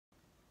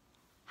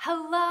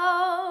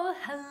Hello,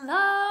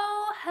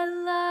 hello,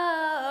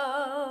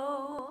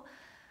 hello.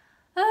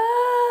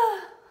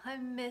 I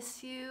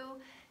miss you.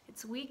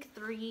 It's week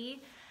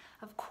 3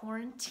 of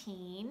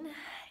quarantine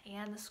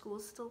and the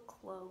school's still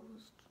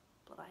closed,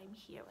 but I'm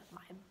here with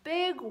my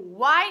big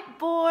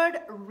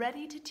whiteboard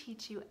ready to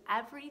teach you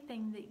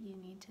everything that you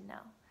need to know.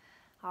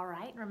 All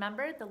right,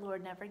 remember, the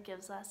Lord never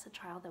gives us a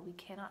trial that we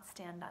cannot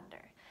stand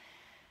under.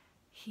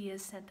 He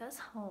has sent us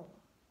home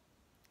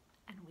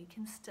and we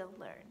can still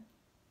learn.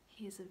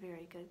 He is a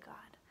very good God.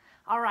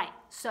 All right,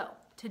 so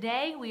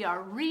today we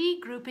are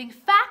regrouping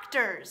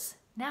factors.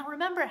 Now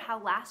remember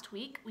how last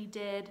week we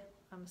did,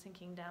 I'm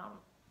sinking down.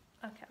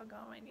 Okay, I'll go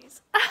on my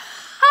knees.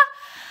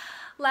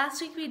 Last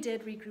week we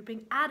did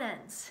regrouping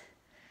addends.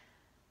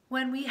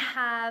 When we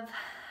have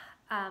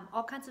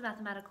all kinds of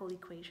mathematical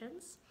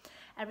equations,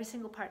 every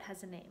single part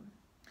has a name.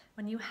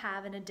 When you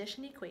have an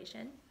addition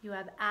equation, you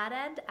have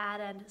addend,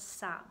 addend,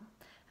 sum.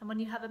 And when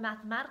you have a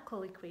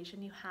mathematical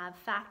equation, you have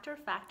factor,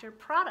 factor,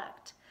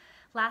 product.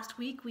 Last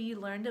week we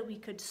learned that we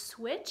could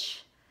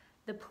switch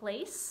the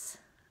place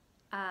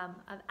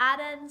of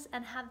addends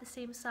and have the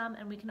same sum,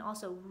 and we can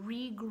also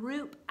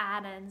regroup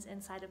addends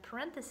inside of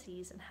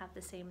parentheses and have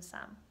the same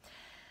sum.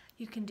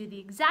 You can do the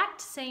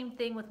exact same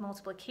thing with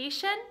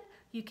multiplication.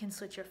 You can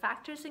switch your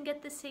factors and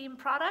get the same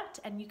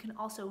product, and you can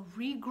also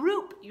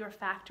regroup your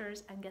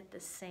factors and get the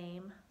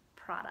same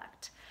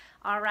product.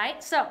 All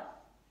right, so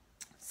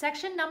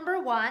section number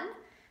 1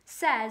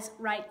 says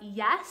write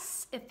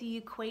yes if the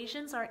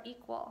equations are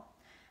equal,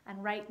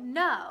 and write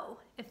no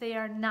if they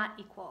are not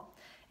equal.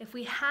 If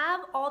we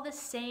have all the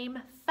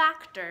same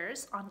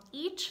factors on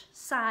each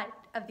side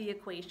of the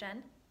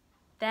equation,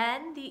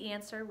 then the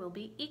answer will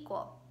be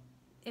equal.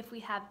 If we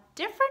have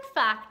different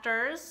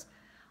factors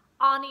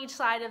on each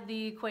side of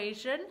the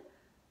equation,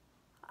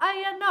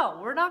 no,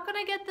 we're not going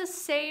to get the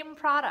same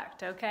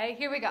product, okay?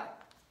 Here we go.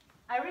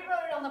 I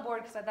rewrote it on the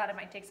board because I thought it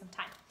might take some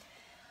time.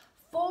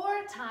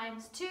 4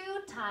 times 2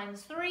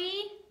 times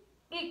 3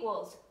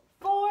 equals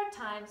 4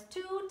 times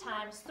 2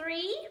 times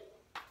 3.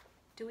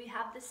 Do we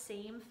have the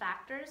same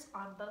factors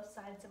on both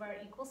sides of our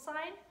equal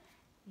sign?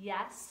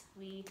 Yes,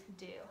 we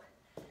do.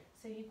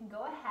 So you can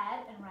go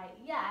ahead and write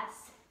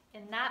yes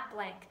in that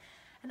blank.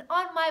 And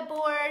on my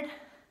board,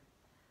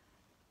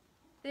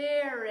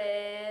 there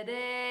it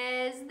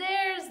is.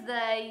 There's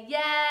the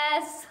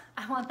yes.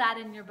 I want that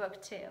in your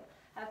book too,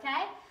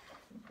 okay?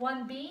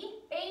 1b,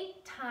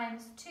 8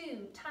 times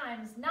 2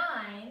 times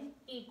 9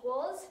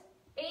 equals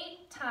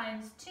 8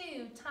 times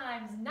 2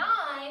 times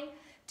 9.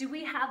 Do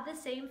we have the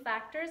same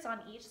factors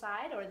on each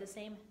side, or the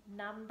same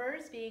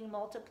numbers being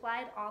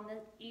multiplied on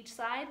each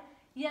side?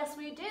 Yes,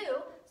 we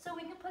do. So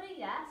we can put a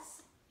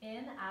yes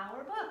in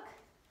our book.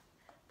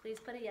 Please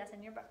put a yes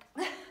in your book.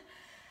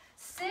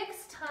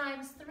 6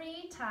 times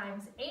 3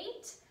 times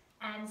 8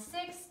 and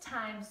 6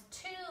 times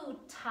 2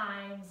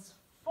 times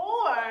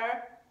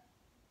 4.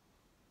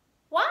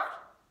 What?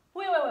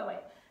 Wait.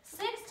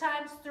 6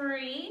 times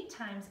 3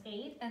 times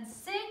 8 and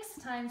 6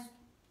 times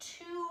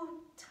 2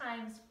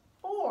 times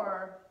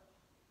 4.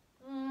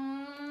 I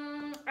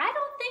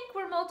don't think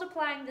we're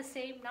multiplying the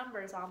same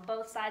numbers on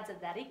both sides of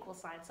that equal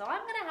sign, so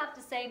I'm going to have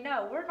to say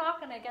no. We're not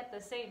going to get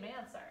the same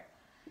answer.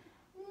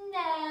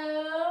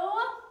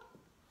 No.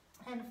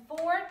 And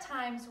 4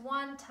 times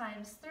 1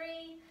 times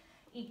 3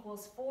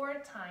 equals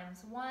 4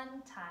 times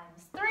 1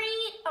 times 3.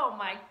 Oh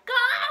my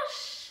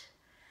gosh!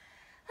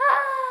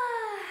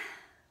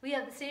 We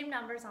have the same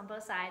numbers on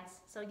both sides,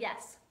 so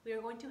yes, we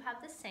are going to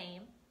have the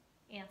same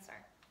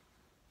answer.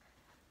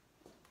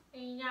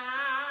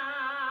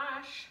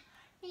 Yash,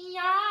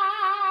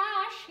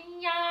 yash,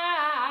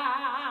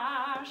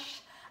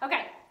 yash.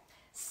 Okay,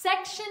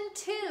 section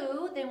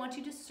 2, they want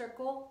you to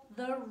circle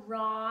the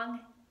wrong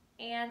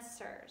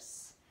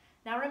answers.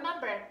 Now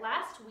remember,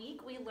 last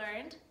week we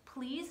learned,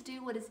 please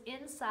do what is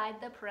inside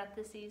the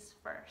parentheses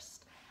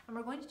first. And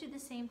we're going to do the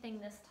same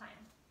thing this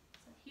time.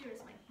 So here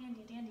is my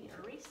handy dandy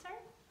eraser.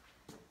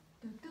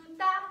 And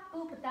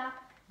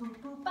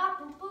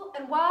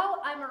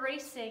while I'm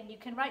erasing, you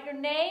can write your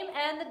name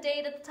and the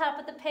date at the top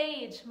of the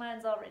page.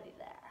 Mine's already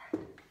there.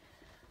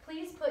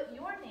 Please put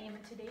your name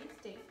and today's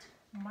date,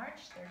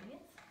 March 30th,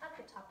 at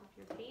the top of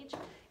your page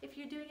if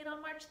you're doing it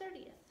on March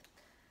 30th.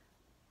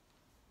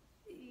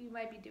 You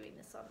might be doing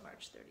this on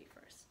March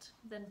 31st.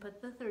 Then put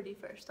the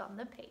 31st on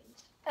the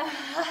page.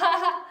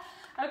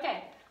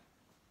 Okay.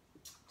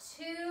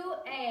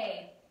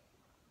 2A.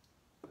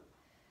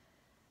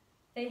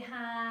 They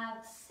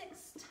have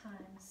 6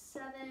 times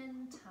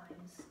 7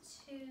 times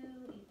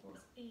 2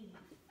 equals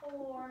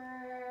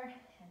 84.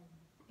 And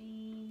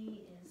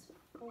B is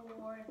 4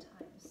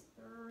 times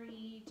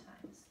 3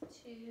 times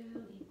 2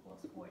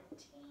 equals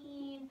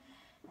 14.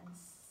 And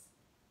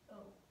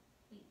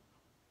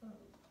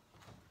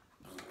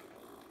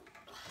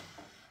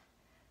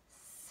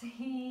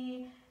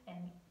C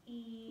and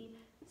E,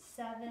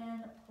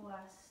 7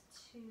 plus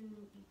 2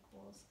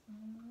 equals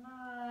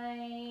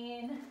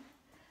 9.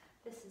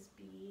 This is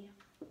B.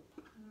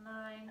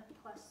 9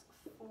 plus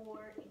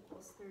 4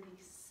 equals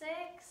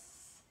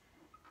 36.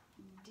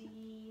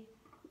 D,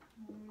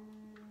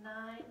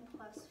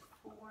 plus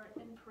 4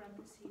 in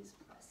parentheses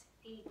plus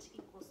 8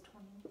 equals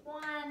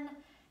 21.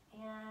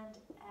 And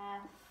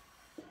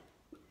F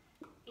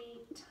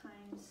 8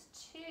 times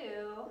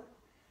 2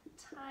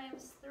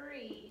 times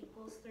 3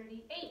 equals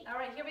 38. All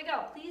right, here we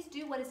go. Please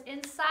do what is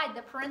inside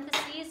the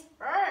parentheses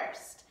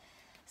first.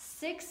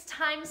 6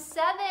 times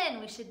 7.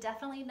 We should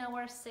definitely know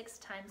our 6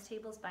 times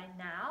tables by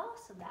now.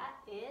 So that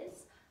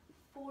is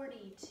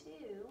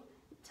 42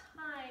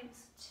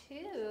 times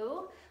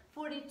 2.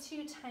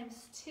 42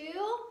 times 2.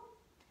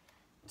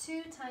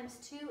 2 times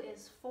 2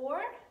 is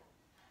 4.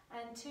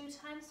 And 2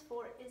 times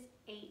 4 is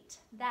 8.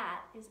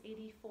 That is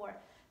 84.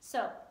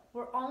 So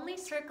we're only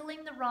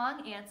circling the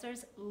wrong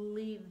answers.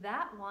 Leave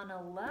that one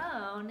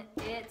alone.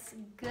 It's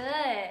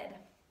good.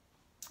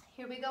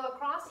 Here we go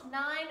across.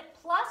 9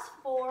 plus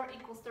 4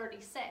 equals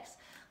 36.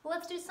 Well,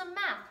 let's do some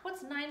math.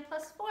 What's 9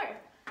 plus 4?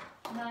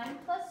 9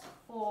 plus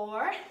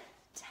 4,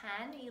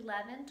 10,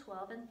 11,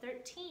 12, and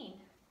 13.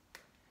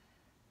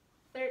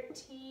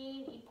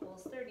 13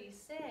 equals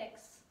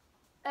 36.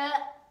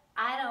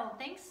 I don't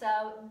think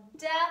so.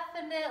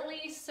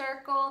 Definitely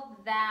circle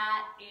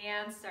that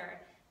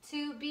answer.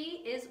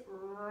 2B is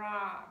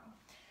wrong.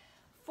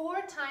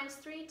 4 times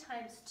 3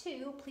 times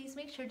 2, please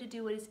make sure to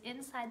do what is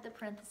inside the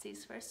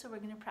parentheses first, so we're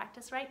going to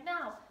practice right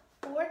now.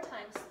 4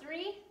 times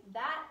 3,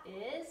 that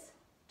is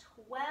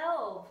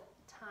 12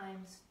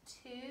 times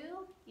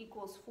 2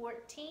 equals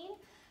 14.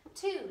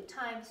 2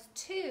 times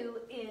 2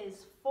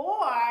 is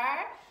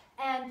 4,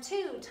 and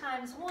 2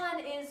 times 1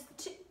 is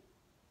 2.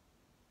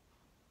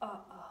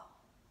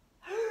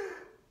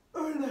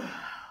 Oh no,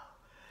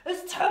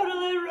 it's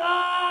totally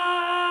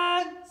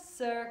wrong.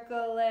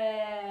 Circle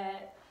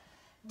it.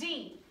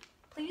 D,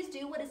 please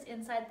do what is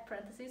inside the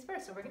parentheses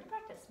first. So we're going to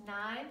practice.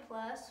 9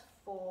 plus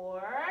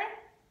 4,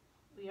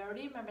 we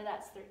already remember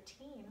that's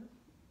 13,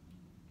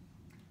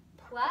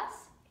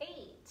 plus 8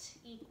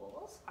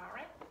 equals, all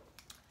right,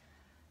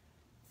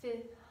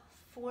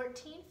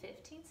 14,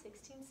 15,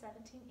 16,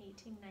 17,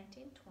 18,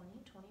 19,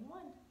 20,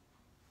 21.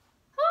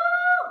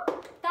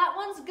 Oh, that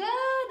one's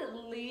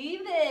good.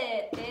 Leave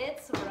it.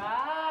 It's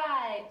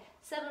right.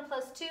 7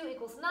 plus 2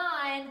 equals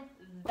 9.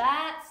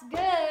 That's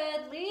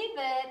good. Leave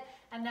it.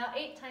 And now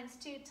 8 times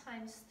 2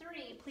 times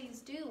 3.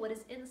 Please do what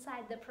is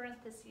inside the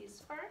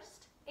parentheses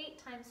first. 8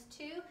 times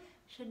 2. We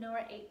should know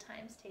our 8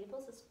 times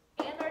tables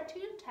and our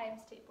 2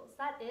 times tables.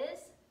 That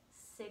is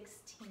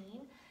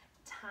 16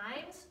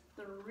 times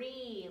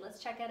 3.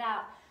 Let's check it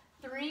out.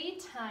 3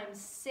 times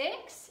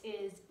 6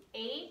 is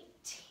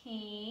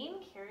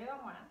 18. Carry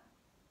on.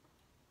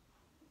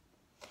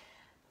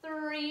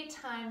 3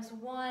 times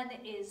 1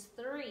 is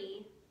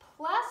 3.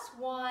 Plus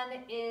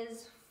 1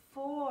 is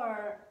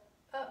 4.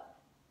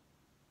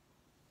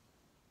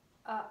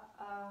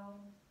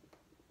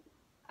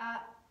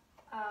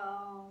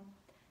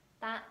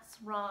 That's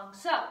wrong.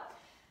 So,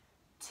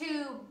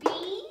 to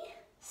B,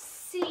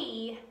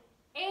 C,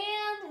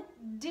 and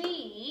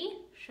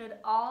D should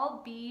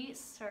all be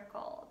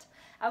circled.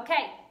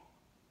 Okay.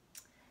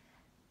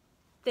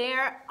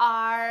 There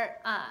are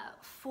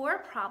 4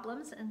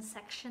 problems in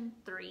section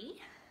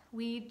 3.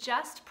 We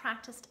just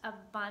practiced a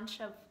bunch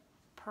of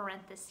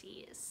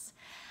parentheses.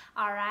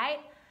 All right.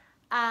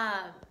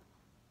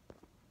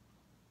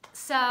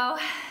 So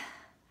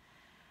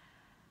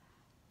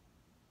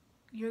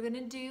you're going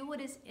to do what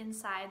is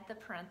inside the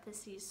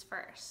parentheses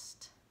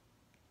first.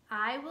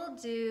 I will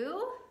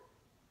do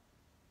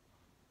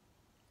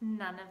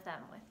none of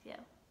them with you.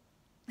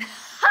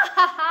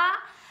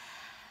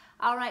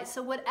 All right,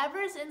 so whatever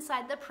is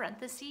inside the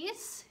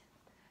parentheses,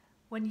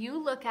 when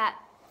you look at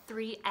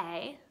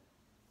 3A,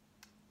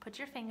 put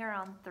your finger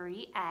on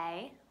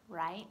 3A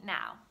right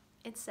now.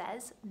 It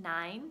says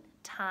 9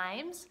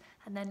 times,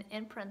 and then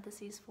in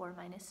parentheses 4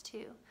 minus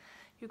 2.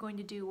 You're going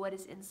to do what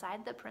is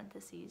inside the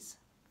parentheses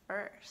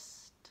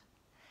first.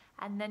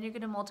 And then you're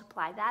going to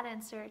multiply that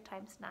answer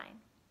times 9.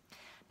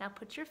 Now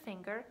put your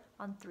finger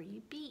on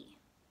 3B.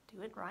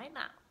 Do it right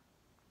now.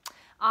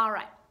 All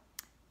right.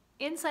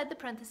 Inside the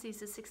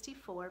parentheses is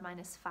 64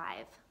 minus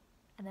 5,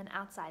 and then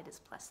outside is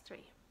plus 3.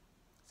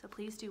 So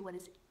please do what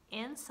is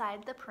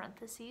inside the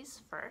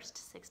parentheses first,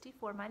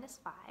 64 minus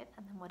 5,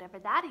 and then whatever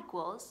that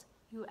equals,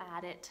 you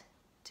add it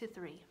to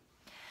 3.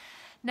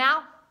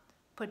 Now,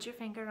 put your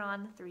finger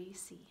on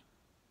 3C.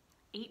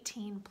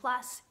 18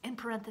 plus, in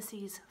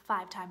parentheses,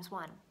 5 times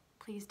 1.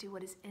 Please do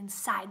what is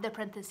inside the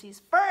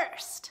parentheses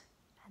first,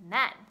 and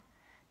then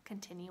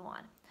continue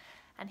on.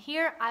 And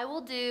here I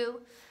will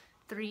do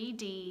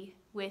 3D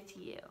with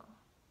you,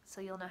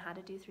 so you'll know how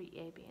to do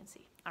 3A, B, and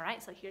C. All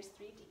right, so here's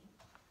 3D.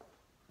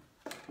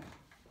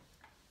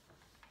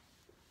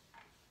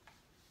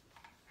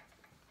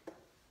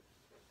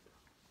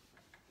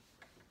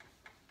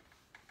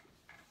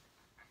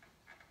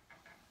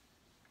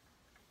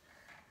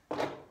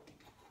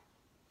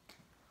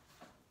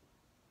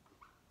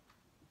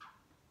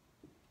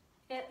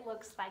 It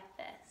looks like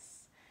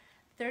this.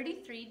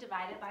 33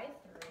 divided by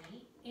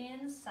 3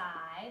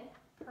 inside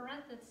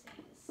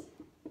parentheses.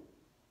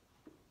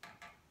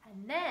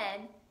 And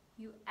then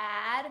you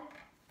add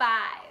 5.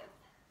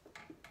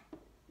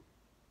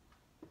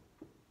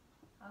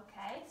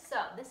 Okay, so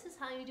this is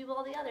how you do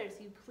all the others.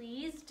 You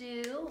please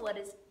do what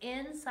is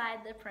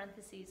inside the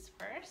parentheses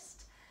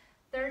first.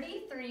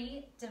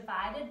 33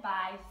 divided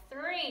by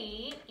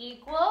 3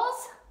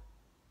 equals,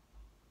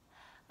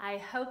 I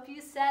hope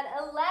you said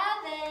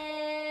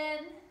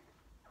 11.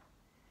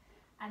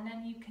 And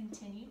then you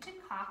continue to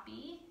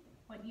copy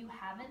what you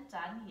haven't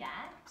done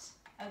yet.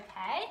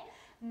 Okay,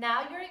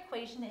 now your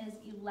equation is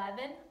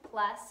 11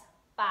 plus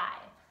 5.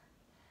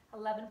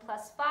 11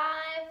 plus 5,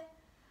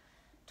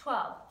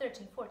 12,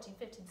 13, 14,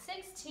 15,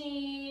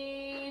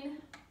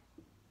 16.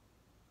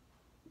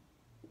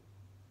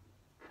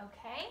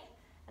 Okay,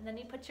 and then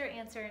you put your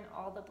answer in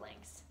all the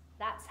blanks.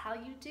 That's how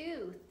you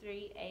do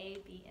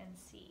 3A, B, and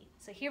C.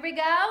 So here we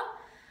go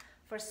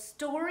for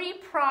story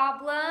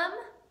problem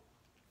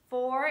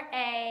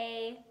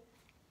 4A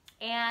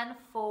and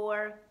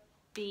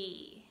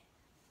 4B.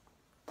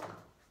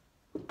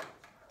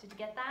 Did you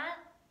get that?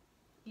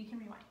 You can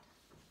rewind.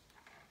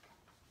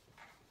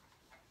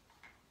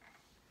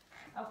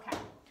 Okay,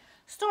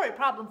 story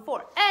problem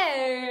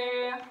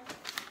 4A.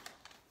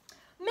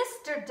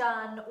 Mr.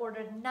 Dunn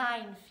ordered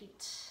 9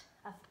 feet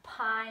of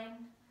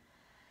pine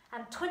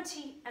and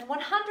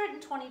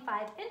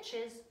 125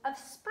 inches of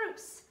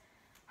spruce.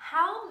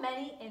 How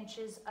many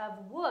inches of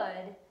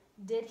wood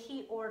did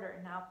he order?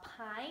 Now,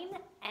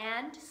 pine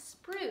and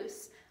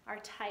spruce are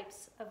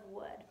types of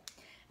wood.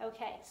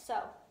 Okay,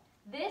 so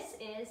this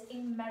is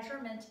a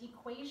measurement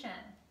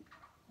equation.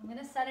 I'm going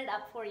to set it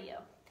up for you,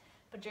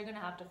 but you're going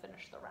to have to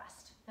finish the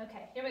rest.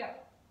 Okay, here we go.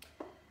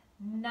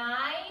 9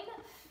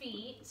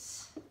 feet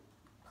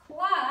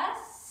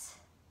plus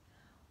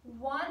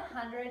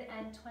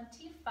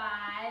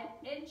 125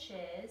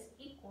 inches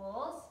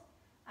equals,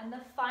 and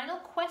the final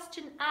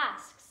question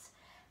asks,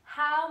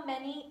 how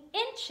many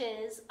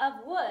inches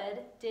of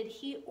wood did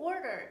he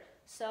order?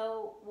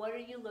 So what are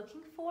you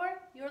looking for?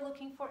 You're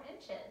looking for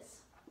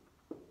inches.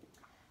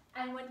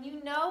 And when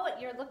you know what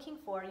you're looking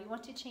for, you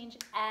want to change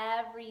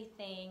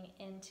everything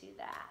into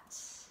that.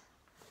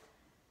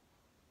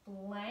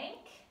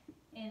 Blank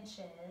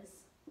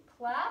inches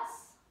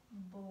plus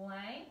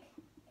blank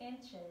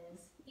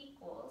inches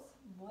equals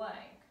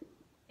blank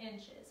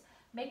inches.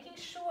 Making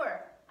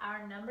sure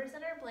our numbers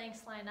and our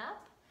blanks line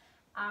up,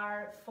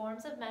 our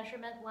forms of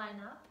measurement line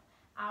up,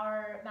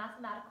 our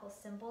mathematical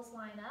symbols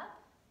line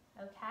up,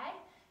 okay?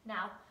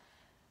 Now,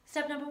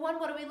 step number 1,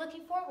 what are we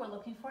looking for? We're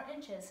looking for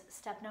inches.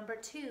 Step number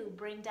 2,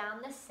 bring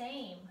down the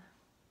same.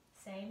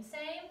 Same,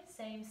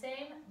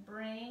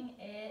 bring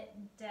it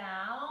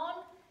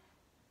down.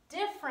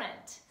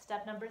 Different.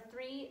 Step number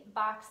 3,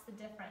 box the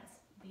difference.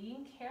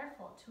 Being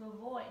careful to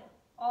avoid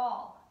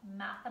all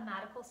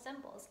mathematical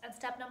symbols. And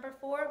step number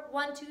 4,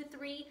 1, 2,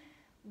 3,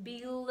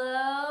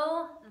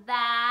 below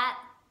that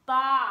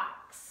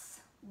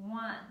box.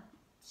 1,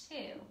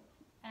 2,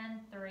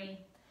 and 3.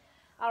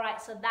 All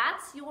right, so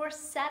that's your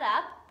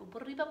setup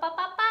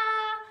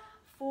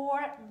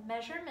for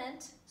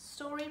measurement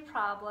story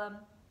problem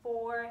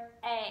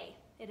 4A.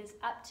 It is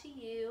up to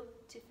you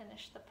to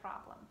finish the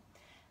problem.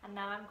 And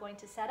now I'm going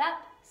to set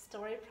up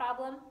story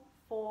problem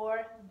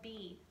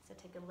 4B. So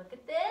take a look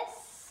at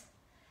this.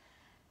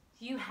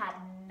 You had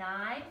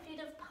 9 feet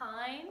of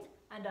pine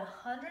and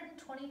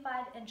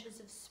 125 inches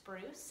of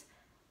spruce.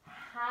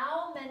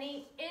 How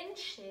many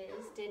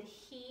inches did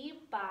he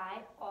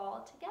buy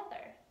all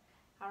together?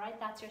 All right,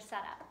 that's your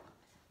setup.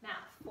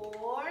 Now,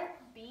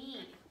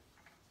 4B.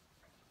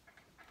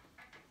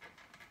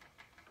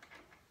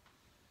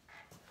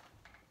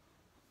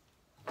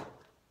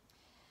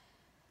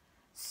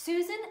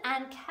 Susan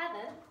and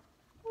Kevin,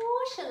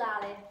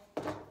 whooshalale,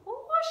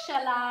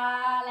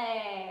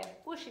 whooshalale,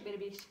 whooshy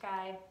bitty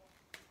sky.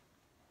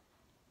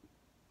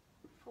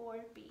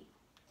 4B.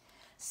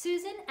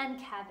 Susan and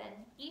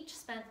Kevin each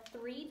spent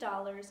 $3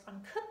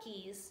 on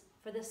cookies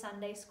for the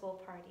Sunday school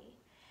party.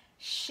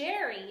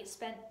 Sherry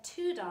spent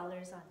 $2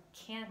 on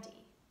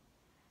candy.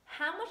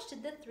 How much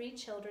did the 3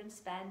 children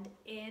spend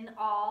in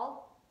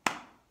all?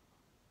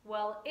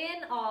 Well,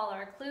 in all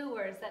are clue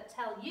words that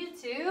tell you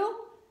to.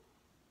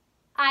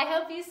 I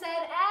hope you said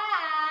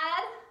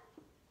add.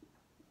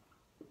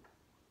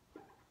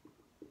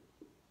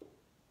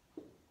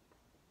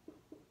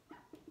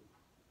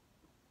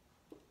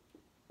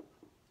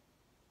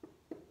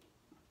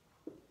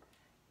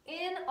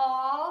 In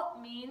all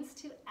means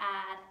to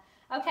add.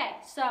 Okay,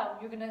 so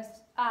you're gonna,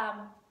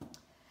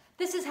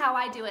 this is how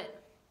I do it.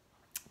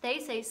 They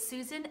say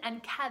Susan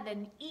and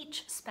Kevin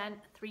each spent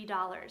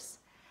 $3.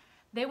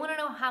 They want to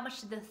know how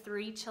much did the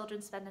 3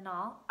 children spend in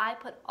all. I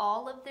put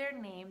all of their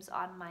names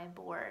on my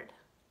board.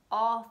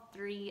 All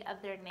 3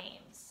 of their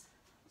names.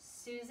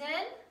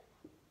 Susan,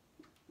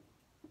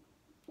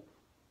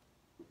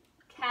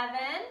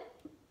 Kevin,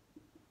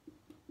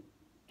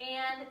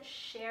 and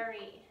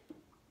Sherry.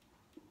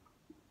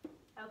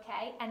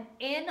 Okay, and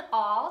in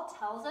all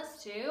tells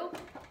us to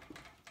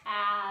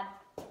add.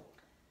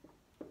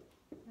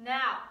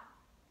 Now,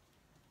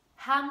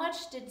 how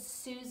much did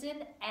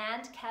Susan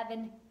and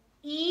Kevin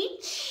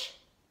each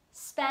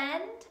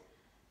spend?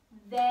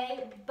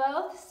 They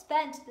both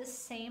spent the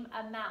same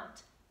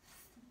amount.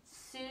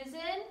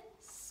 Susan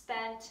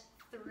spent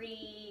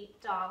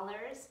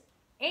 $3.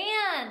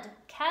 And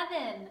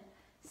Kevin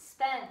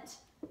spent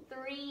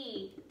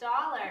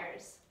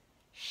 $3.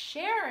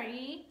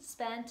 Sherry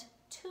spent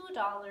 $2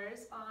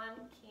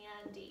 on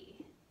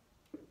candy.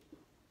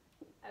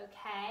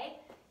 Okay?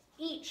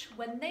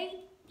 When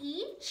they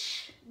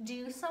each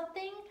do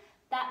something,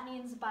 that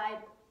means by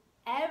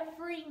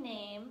every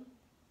name,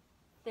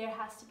 there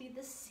has to be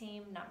the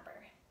same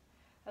number.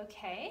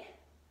 Okay?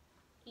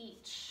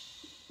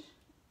 Each.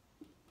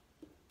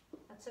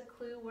 That's a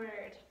clue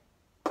word.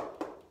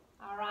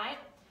 All right?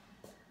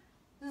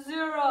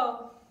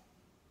 0,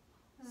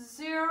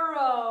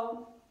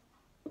 0.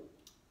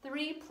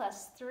 3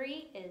 plus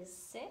 3 is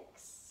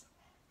 6,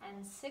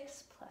 and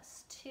 6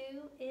 plus 2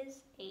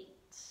 is 8.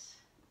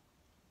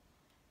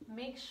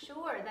 Make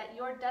sure that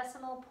your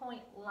decimal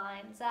point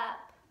lines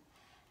up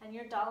and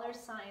your dollar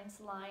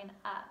signs line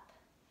up.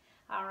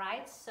 All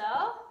right, so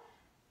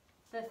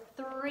the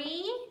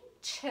 3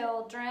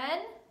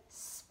 children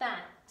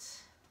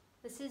spent.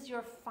 This is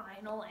your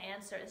final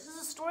answer. This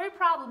is a story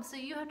problem, so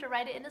you have to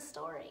write it in a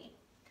story.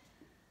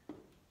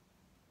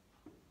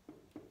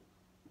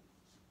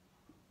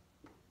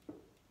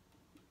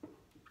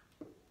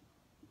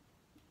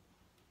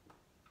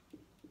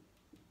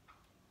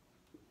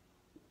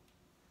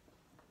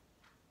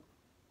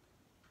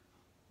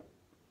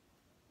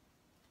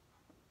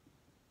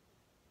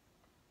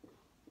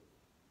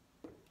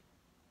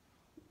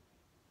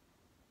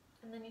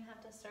 And then you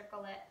have to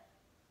circle it.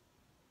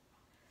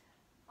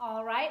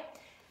 All right.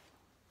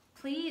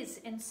 Please,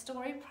 in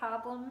story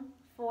problem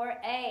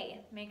 4A,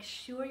 make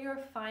sure your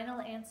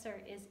final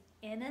answer is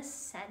in a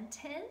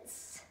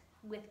sentence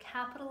with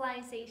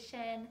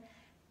capitalization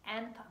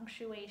and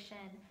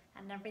punctuation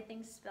and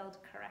everything spelled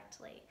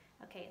correctly.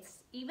 Okay,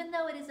 even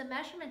though it is a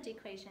measurement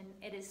equation,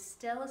 it is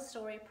still a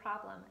story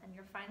problem, and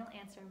your final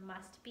answer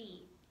must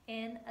be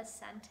in a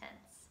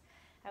sentence.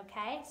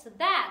 Okay, so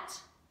that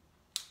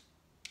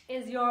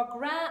is your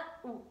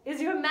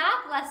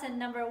math lesson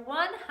number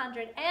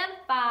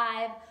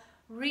 105,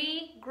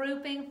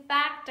 regrouping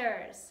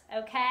factors,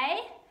 okay?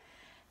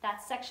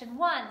 That's section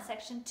 1,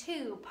 section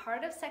 2,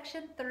 part of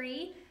section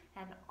 3,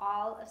 and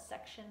all of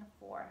section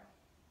 4.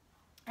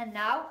 And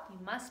now you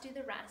must do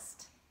the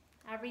rest.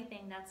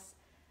 Everything that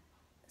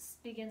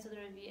begins with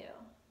a review.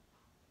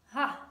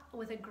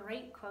 With a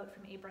great quote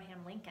from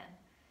Abraham Lincoln.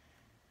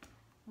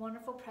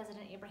 Wonderful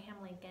President Abraham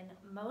Lincoln,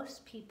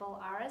 most people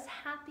are as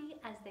happy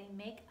as they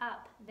make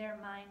up their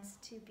minds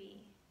to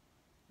be.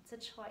 It's a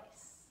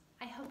choice.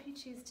 I hope you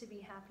choose to be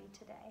happy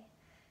today.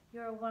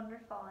 You're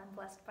wonderful and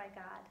blessed by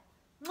God.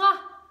 Mwah!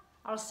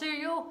 I'll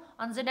see you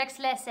on the next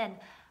lesson.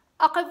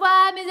 Au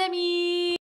revoir, mes amis!